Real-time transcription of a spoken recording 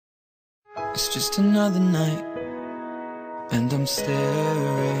It's just another night, and I'm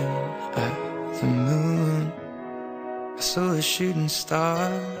staring at the moon. I saw a shooting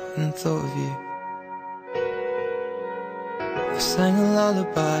star and thought of you. I sang a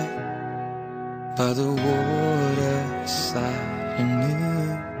lullaby by the waterside and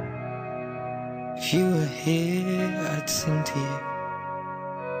knew if you were here, I'd sing to you.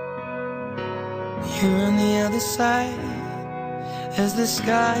 You're on the other side as the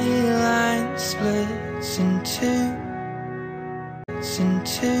skyline splits in two,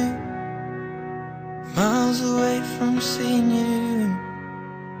 miles away from seeing you.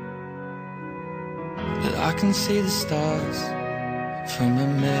 But I can see the stars from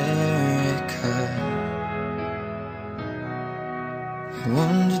America. I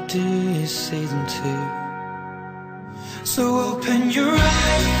wonder, do you see them too? So open your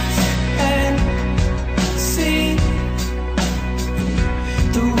eyes and see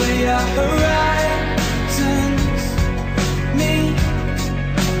the way our horizons meet,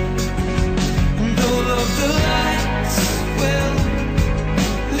 and all of the lights will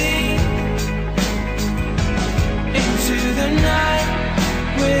lead into the night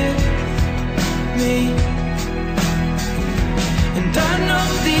with me. And I know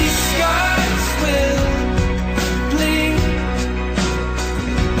these scars will bleed,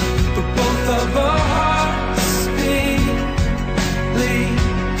 but both of our hearts bleed.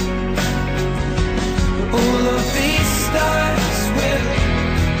 All of these stars will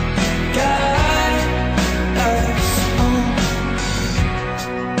guide us home.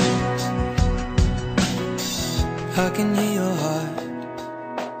 I can hear your heart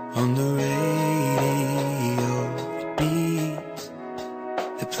on the radio. It beats.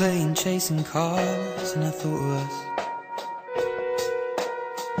 They're playing Chasing Cars, and I thought of us.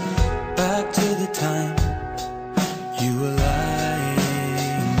 Back to the time you were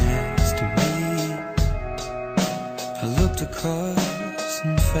lying next to me. I looked across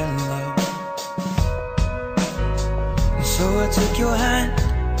and fell in love. And so I took your hand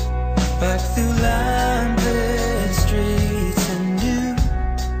back through lamplit streets and knew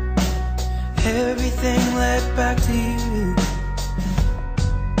everything led back to you.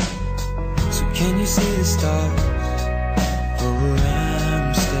 So can you see the stars over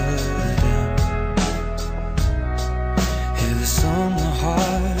Amsterdam? Hear the song my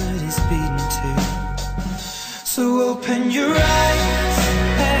heart is beating to. So open your eyes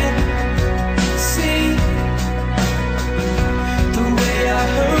and see the way our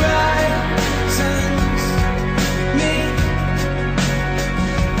horizons meet,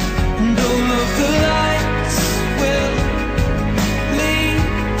 and all of the lights will lead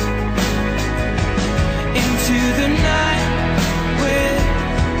into the night with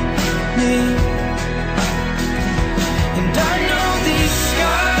me. And I know these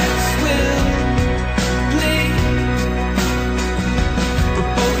scars will bleed, but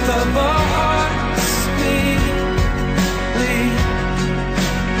both of our hearts bleed.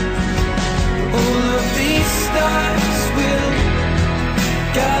 All of these stars will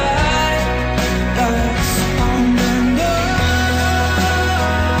guide us home.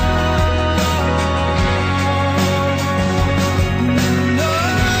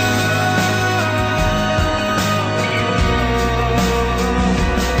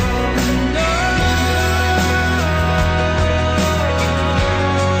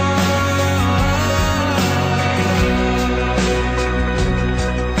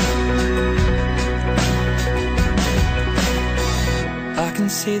 And I can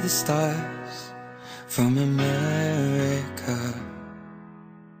see the stars from America.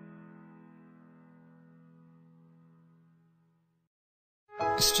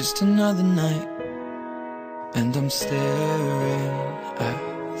 It's just another night, and I'm staring at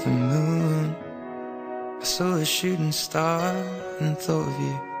the moon. I saw a shooting star and thought of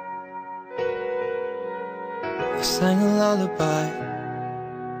you. I sang a lullaby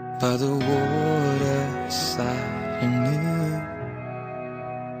by the waterside and knew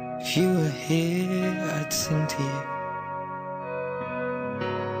if you were here, I'd sing to you.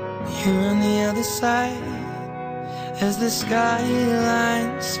 You're on the other side as the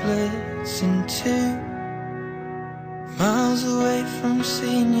skyline splits in two, miles away from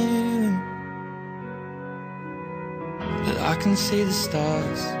seeing you. But I can see the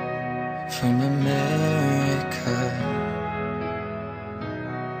stars from America.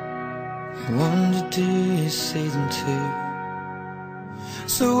 I wonder, do you see them too?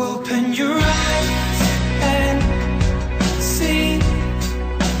 So open your eyes and see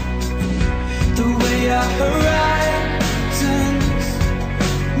the way our horizons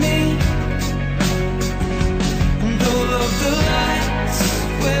meet, and all of the lights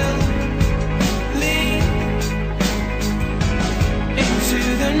will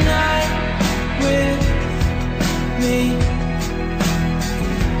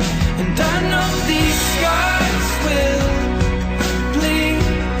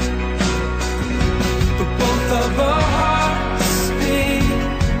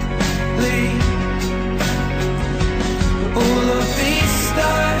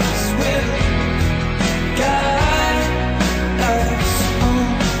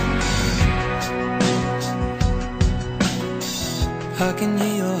I can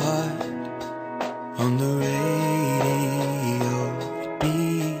hear your heart on the radio. It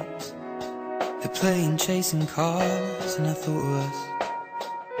beats. They're playing Chasing Cars, and I thought of us.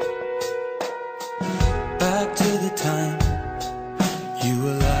 Back to the time you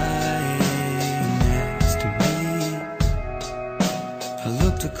were lying next to me. I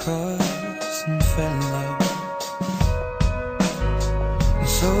looked across and fell in love. And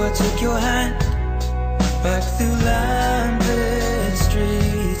so I took your hand back through lamplit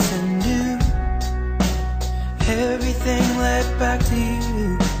streets and knew everything led back to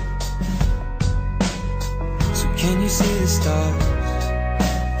you. So can you see the stars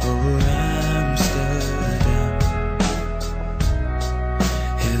over Amsterdam?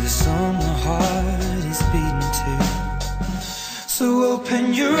 Hear the song my heart is beating to. So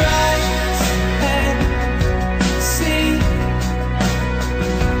open your eyes and see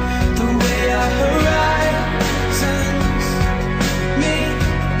the way our horizons meet,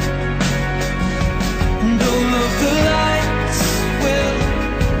 and all of the lights will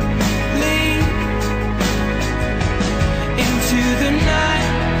lead into the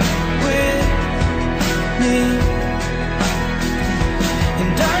night with me.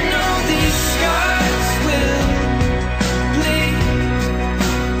 And I know these skies will bleed,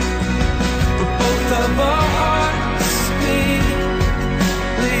 but both of our hearts bleed.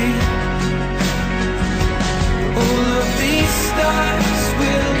 All of these stars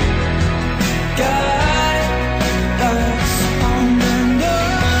will guide us on and on.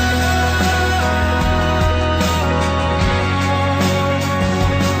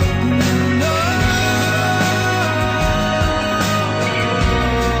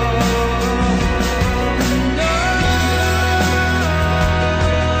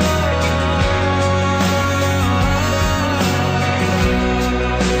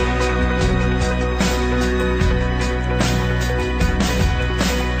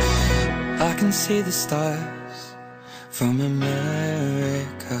 I can see the stars from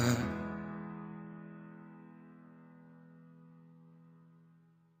America.